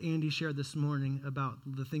scripture that Andy shared this morning about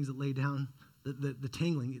the things that lay down, the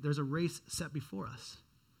tangling, there's a race set before us.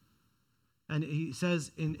 And he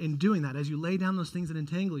says in doing that, as you lay down those things that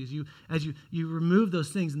entangle you, as you remove those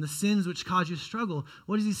things and the sins which cause you to struggle,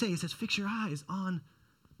 what does he say? He says, fix your eyes on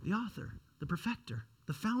the author, the perfecter,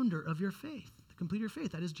 the founder of your faith, the completer of your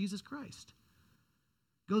faith. That is Jesus Christ.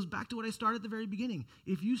 Goes back to what I started at the very beginning.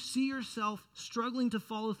 If you see yourself struggling to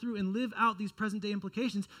follow through and live out these present day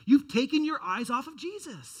implications, you've taken your eyes off of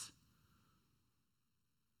Jesus.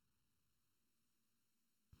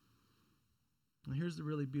 And here's the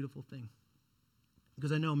really beautiful thing.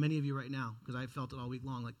 Because I know many of you right now, because I felt it all week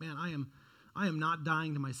long, like, man, I am not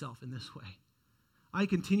dying to myself in this way. I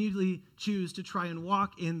continually choose to try and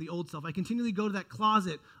walk in the old self. I continually go to that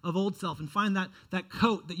closet of old self and find that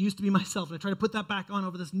coat that used to be myself, and I try to put that back on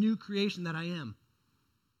over this new creation that I am.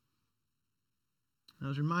 And I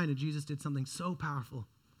was reminded Jesus did something so powerful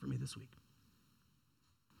for me this week.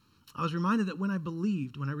 I was reminded that when I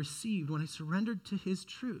believed, when I received, when I surrendered to his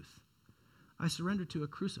truth, I surrendered to a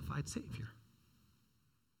crucified Savior.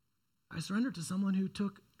 I surrendered to someone who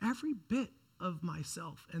took every bit of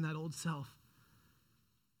myself and that old self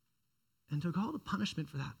and took all the punishment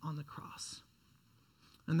for that on the cross.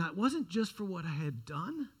 And that wasn't just for what I had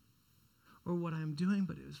done or what I am doing,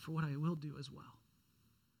 but it was for what I will do as well.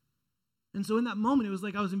 And so in that moment, it was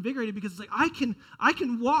like I was invigorated because it's like I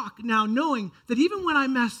can walk now knowing that even when I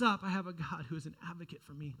mess up, I have a God who is an advocate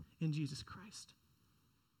for me in Jesus Christ.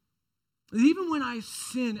 Even when I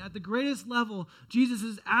sin at the greatest level, Jesus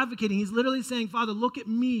is advocating. He's literally saying, Father, look at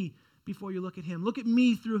me before you look at him. Look at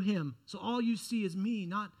me through him. So all you see is me,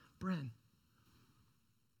 not Bren.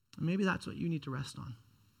 And maybe that's what you need to rest on.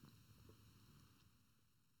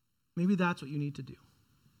 Maybe that's what you need to do.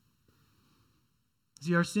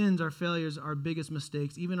 See, our sins, our failures, our biggest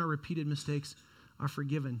mistakes, even our repeated mistakes are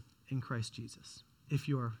forgiven in Christ Jesus if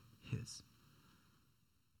you are his.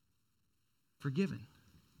 Forgiven.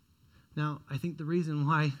 Now, I think the reason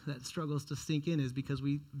why that struggles to sink in is because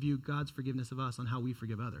we view God's forgiveness of us on how we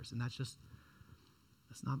forgive others. And that's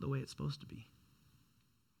not the way it's supposed to be.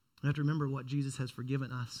 We have to remember what Jesus has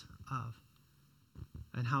forgiven us of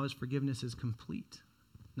and how his forgiveness is complete,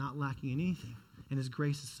 not lacking in anything. And his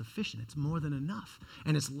grace is sufficient. It's more than enough.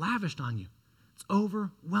 And it's lavished on you. It's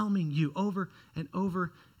overwhelming you over and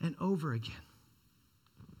over and over again.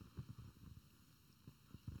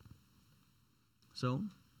 So,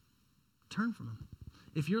 turn from him.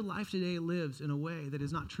 If your life today lives in a way that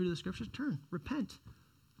is not true to the scriptures, turn, repent.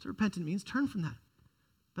 That's what repentant means. Turn from that.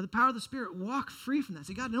 By the power of the Spirit, walk free from that.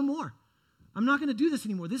 Say, God, no more. I'm not going to do this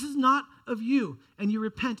anymore. This is not of you. And you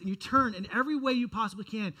repent and you turn in every way you possibly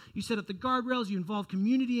can. You set up the guardrails. You involve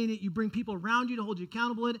community in it. You bring people around you to hold you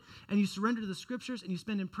accountable in it. And you surrender to the scriptures and you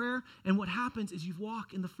spend in prayer. And what happens is you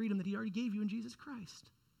walk in the freedom that he already gave you in Jesus Christ.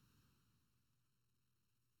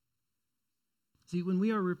 See, when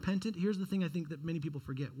we are repentant, here's the thing I think that many people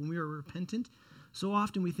forget. When we are repentant, so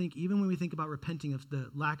often we think, even when we think about repenting of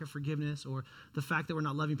the lack of forgiveness or the fact that we're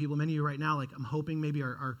not loving people, many of you right now, like I'm hoping maybe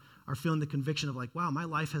are feeling the conviction of like, wow, my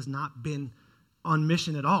life has not been on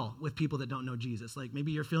mission at all with people that don't know Jesus. Like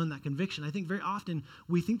maybe you're feeling that conviction. I think very often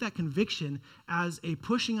we think that conviction as a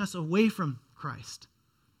pushing us away from Christ.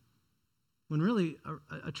 When really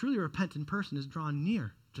a truly repentant person is drawn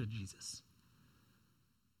near to Jesus.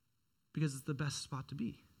 Because it's the best spot to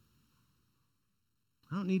be.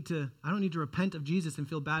 I don't need to repent of Jesus and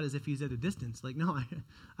feel bad as if he's at a distance. Like, no,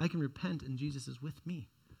 I can repent and Jesus is with me.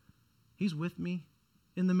 He's with me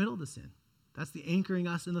in the middle of the sin. That's the anchoring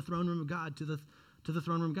us in the throne room of God to the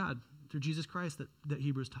throne room of God through Jesus Christ that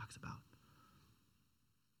Hebrews talks about.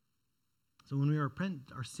 So when we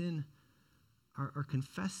repent, our sin, our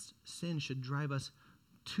confessed sin should drive us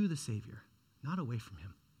to the Savior, not away from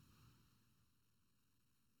him.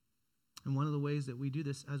 And one of the ways that we do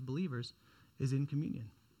this as believers is in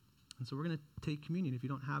communion. And so we're going to take communion. If you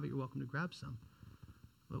don't have it, you're welcome to grab some.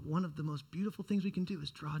 But one of the most beautiful things we can do is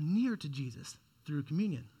draw near to Jesus through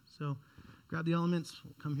communion. So grab the elements.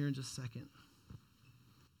 We'll come here in just a second.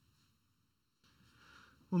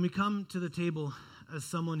 When we come to the table as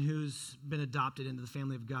someone who's been adopted into the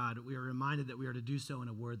family of God, we are reminded that we are to do so in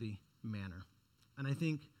a worthy manner. And I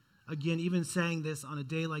think, again, even saying this on a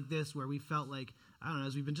day like this where we felt like, I don't know,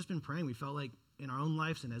 as we've just been praying, we felt like in our own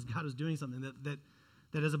lives and as God was doing something,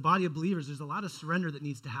 that as a body of believers, there's a lot of surrender that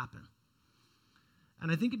needs to happen.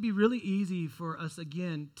 And I think it'd be really easy for us,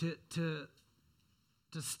 again, to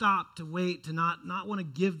stop, to wait, to not want to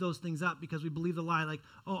give those things up because we believe the lie, like,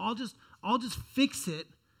 oh, I'll just fix it,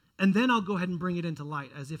 and then I'll go ahead and bring it into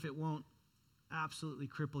light, as if it won't absolutely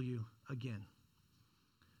cripple you again.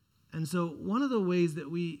 And so one of the ways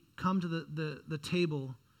that we come to the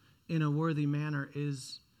table in a worthy manner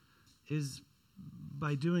is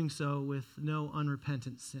by doing so with no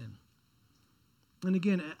unrepentant sin. And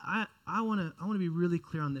again, I want to be really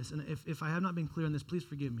clear on this. And if I have not been clear on this, please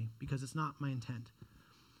forgive me, because it's not my intent.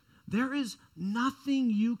 There is nothing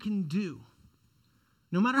you can do,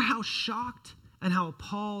 no matter how shocked and how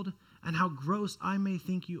appalled and how gross I may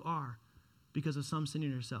think you are because of some sin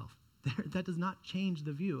in yourself. That does not change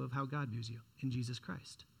the view of how God views you in Jesus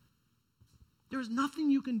Christ. There is nothing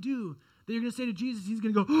you can do that you're going to say to Jesus. He's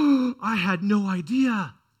going to go, oh, I had no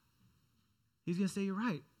idea. He's going to say, you're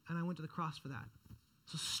right, and I went to the cross for that.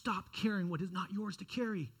 So stop carrying what is not yours to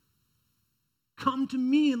carry. Come to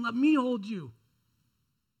me and let me hold you.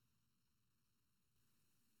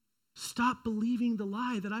 Stop believing the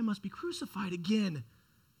lie that I must be crucified again.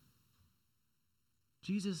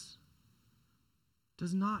 Jesus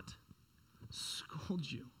does not scold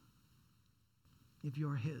you if you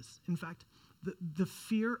are his. In fact, the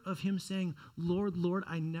fear of him saying, Lord, Lord,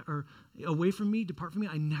 away from me, depart from me,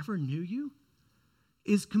 I never knew you,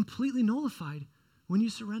 is completely nullified when you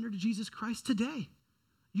surrender to Jesus Christ today.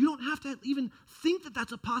 You don't have to even think that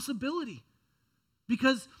that's a possibility,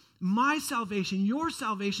 because my salvation, your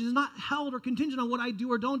salvation, is not held or contingent on what I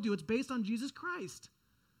do or don't do. It's based on Jesus Christ.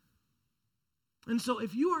 And so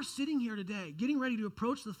if you are sitting here today, getting ready to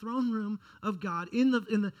approach the throne room of God in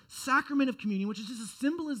the sacrament of communion, which is just a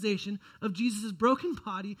symbolization of Jesus' broken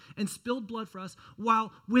body and spilled blood for us,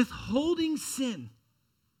 while withholding sin,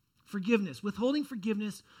 withholding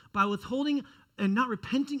forgiveness by withholding and not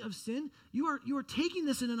repenting of sin, you are taking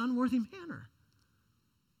this in an unworthy manner.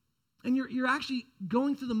 And you're actually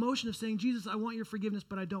going through the motion of saying, Jesus, I want your forgiveness,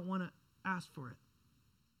 but I don't want to ask for it.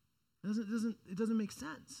 It doesn't make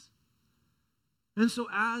sense. And so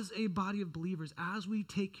as a body of believers, as we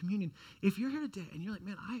take communion, if you're here today and you're like,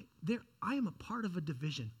 man, I am a part of a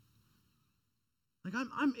division. Like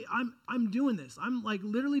I'm doing this. I'm like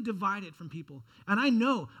literally divided from people. And I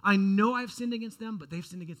know I've sinned against them, but they've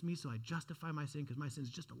sinned against me, so I justify my sin because my sin is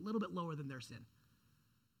just a little bit lower than their sin.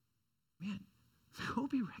 Man, go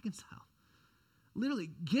be reconciled. Literally,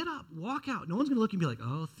 get up, walk out. No one's going to look and be like,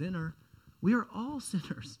 oh, sinner. We are all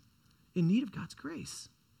sinners in need of God's grace.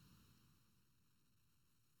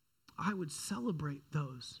 I would celebrate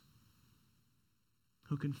those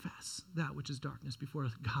who confess that which is darkness before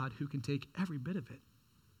God, who can take every bit of it,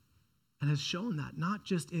 and has shown that not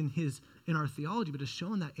just in our theology, but has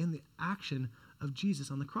shown that in the action of Jesus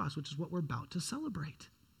on the cross, which is what we're about to celebrate.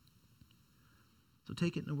 So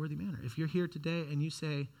take it in a worthy manner. If you're here today and you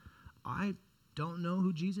say, I don't know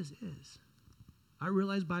who Jesus is. I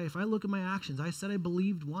realize if I look at my actions, I said I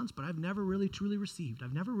believed once, but I've never really truly received.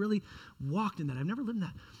 I've never really walked in that. I've never lived in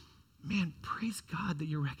that. Man, praise God that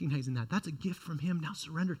you're recognizing that. That's a gift from him. Now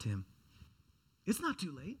surrender to him. It's not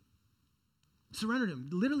too late. Surrender to him.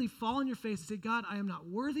 Literally fall on your face and say, God, I am not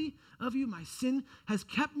worthy of you. My sin has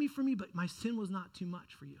kept me from you, but my sin was not too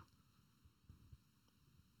much for you.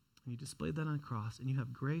 And you displayed that on a cross, and you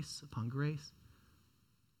have grace upon grace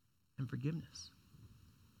and forgiveness.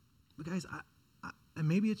 But guys, and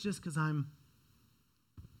maybe it's just because I don't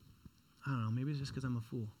know, maybe it's just because I'm a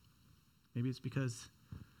fool. Maybe it's because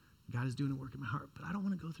God is doing a work in my heart, but I don't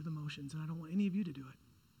want to go through the motions, and I don't want any of you to do it.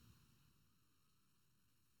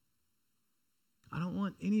 I don't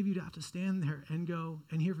want any of you to have to stand there and go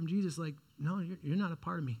and hear from Jesus like, no, you're not a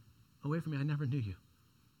part of me. Away from me, I never knew you.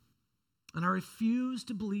 And I refuse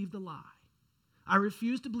to believe the lie. I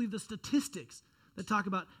refuse to believe the statistics that talk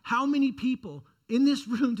about how many people in this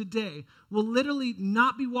room today will literally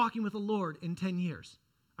not be walking with the Lord in 10 years.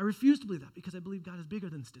 I refuse to believe that, because I believe God is bigger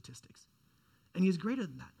than statistics. And he is greater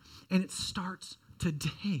than that. And it starts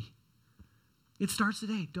today. It starts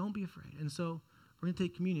today. Don't be afraid. And so we're going to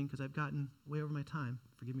take communion, because I've gotten way over my time.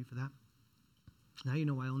 Forgive me for that. Now you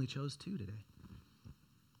know why I only chose 2 today.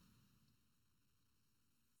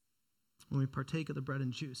 When we partake of the bread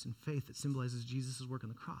and juice in faith that symbolizes Jesus' work on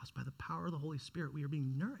the cross, by the power of the Holy Spirit, we are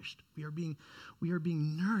being nourished. We are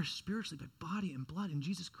being nourished spiritually by body and blood in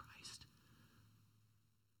Jesus Christ.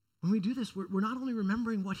 When we do this, we're not only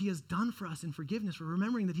remembering what he has done for us in forgiveness, we're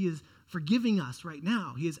remembering that he is forgiving us right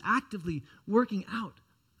now. He is actively working out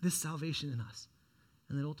this salvation in us,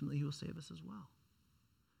 and that ultimately he will save us as well.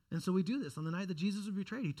 And so we do this on the night that Jesus was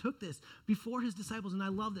betrayed. He took this before his disciples, and I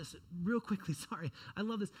love this. Real quickly, sorry. I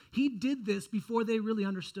love this. He did this before they really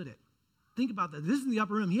understood it. Think about that. This is in the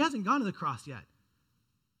upper room. He hasn't gone to the cross yet.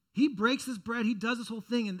 He breaks this bread. He does this whole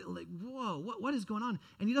thing, and like, whoa, what is going on?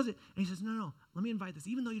 And he does it, and he says, no, let me invite this.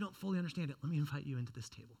 Even though you don't fully understand it, let me invite you into this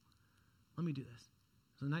table. Let me do this.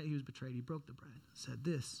 So the night he was betrayed, he broke the bread, said,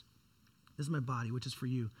 this is my body, which is for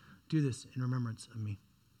you. Do this in remembrance of me.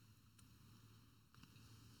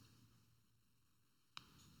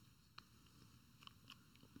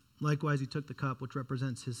 Likewise, he took the cup, which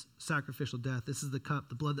represents his sacrificial death. This is the cup,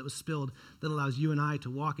 the blood that was spilled, that allows you and I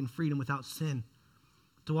to walk in freedom without sin.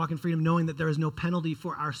 To walk in freedom knowing that there is no penalty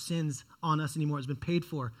for our sins on us anymore. It's been paid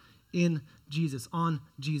for in Jesus, on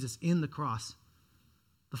Jesus, in the cross.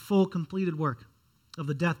 The full completed work of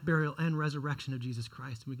the death, burial, and resurrection of Jesus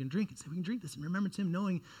Christ. And we can drink it. Say we can drink this and remembrance him,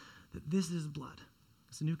 knowing that this is blood.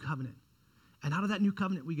 It's a new covenant. And out of that new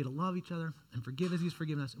covenant, we get to love each other and forgive as he's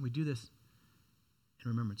forgiven us. And we do this in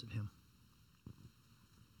remembrance of him.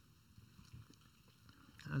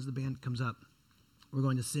 As the band comes up, we're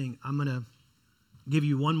going to sing. I'm going to give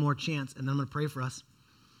you one more chance, and then I'm going to pray for us.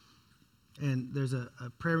 And there's a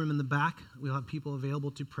prayer room in the back. We'll have people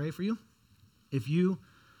available to pray for you. If you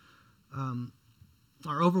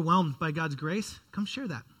are overwhelmed by God's grace, come share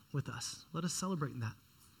that with us. Let us celebrate that.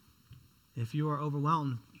 If you are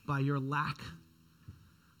overwhelmed by your lack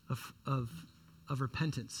of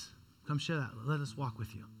repentance, come share that. Let us walk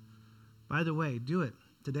with you. By the way, do it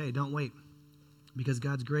today. Don't wait. Because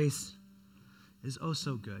God's grace is oh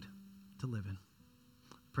so good to live in.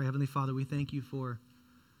 Pray, Heavenly Father, we thank you for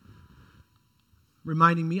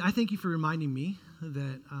reminding me. I thank you for reminding me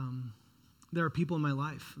that there are people in my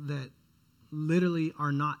life that literally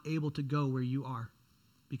are not able to go where you are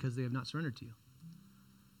because they have not surrendered to you.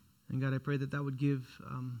 And God, I pray that would give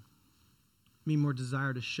me more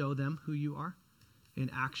desire to show them who you are in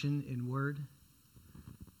action, in word,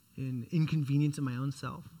 in inconvenience of my own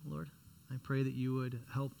self, Lord. I pray that you would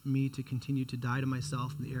help me to continue to die to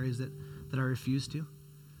myself in the areas that I refuse to.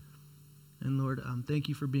 And Lord, thank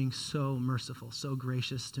you for being so merciful, so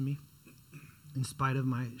gracious to me in spite of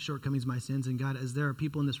my shortcomings, my sins. And God, as there are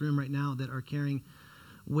people in this room right now that are carrying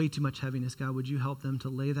way too much heaviness, God, would you help them to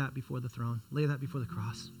lay that before the throne, lay that before the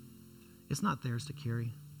cross. It's not theirs to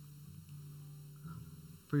carry.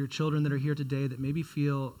 For your children that are here today that maybe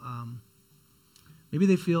feel, maybe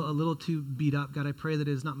they feel a little too beat up, God, I pray that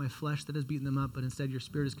it is not my flesh that has beaten them up, but instead your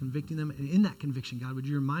Spirit is convicting them. And in that conviction, God, would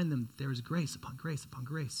you remind them that there is grace upon grace upon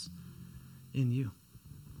grace in you.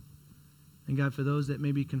 And God, for those that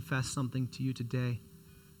maybe confess something to you today,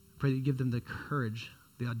 I pray that you give them the courage,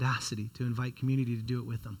 the audacity to invite community to do it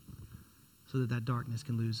with them so that darkness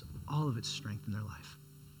can lose all of its strength in their life.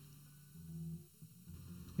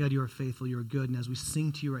 God, you are faithful, you are good, and as we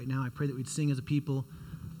sing to you right now, I pray that we'd sing as a people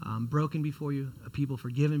broken before you, a people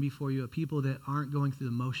forgiven before you, a people that aren't going through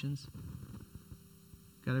the motions.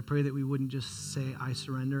 God, I pray that we wouldn't just say, I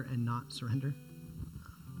surrender, and not surrender.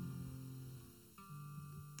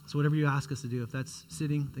 So whatever you ask us to do, if that's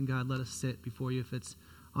sitting, then God, let us sit before you. If it's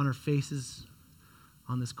on our faces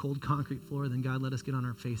on this cold concrete floor, then God, let us get on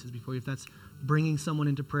our faces before you. If that's bringing someone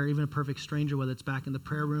into prayer, even a perfect stranger, whether it's back in the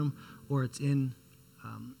prayer room or it's in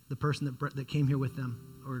the person that came here with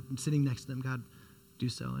them or sitting next to them, God, do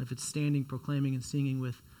so. And if it's standing, proclaiming, and singing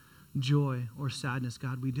with joy or sadness,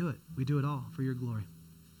 God, we do it. We do it all for your glory.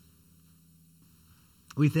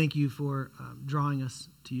 We thank you for drawing us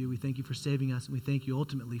to you. We thank you for saving us. And we thank you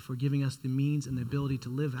ultimately for giving us the means and the ability to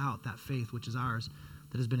live out that faith which is ours,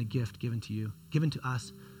 that has been a gift given to you, given to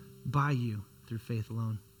us by you through faith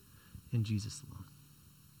alone, in Jesus alone,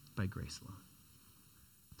 by grace alone.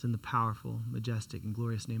 It's in the powerful, majestic, and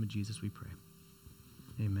glorious name of Jesus we pray.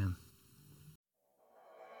 Amen.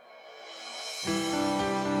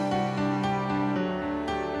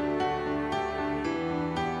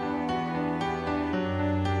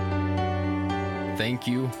 Thank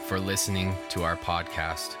you for listening to our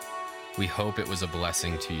podcast. We hope it was a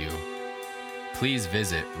blessing to you. Please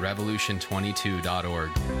visit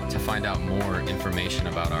revolution22.org to find out more information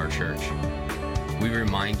about our church. We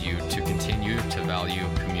remind you to continue to value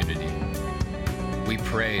community. We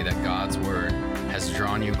pray that God's word has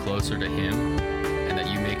drawn you closer to Him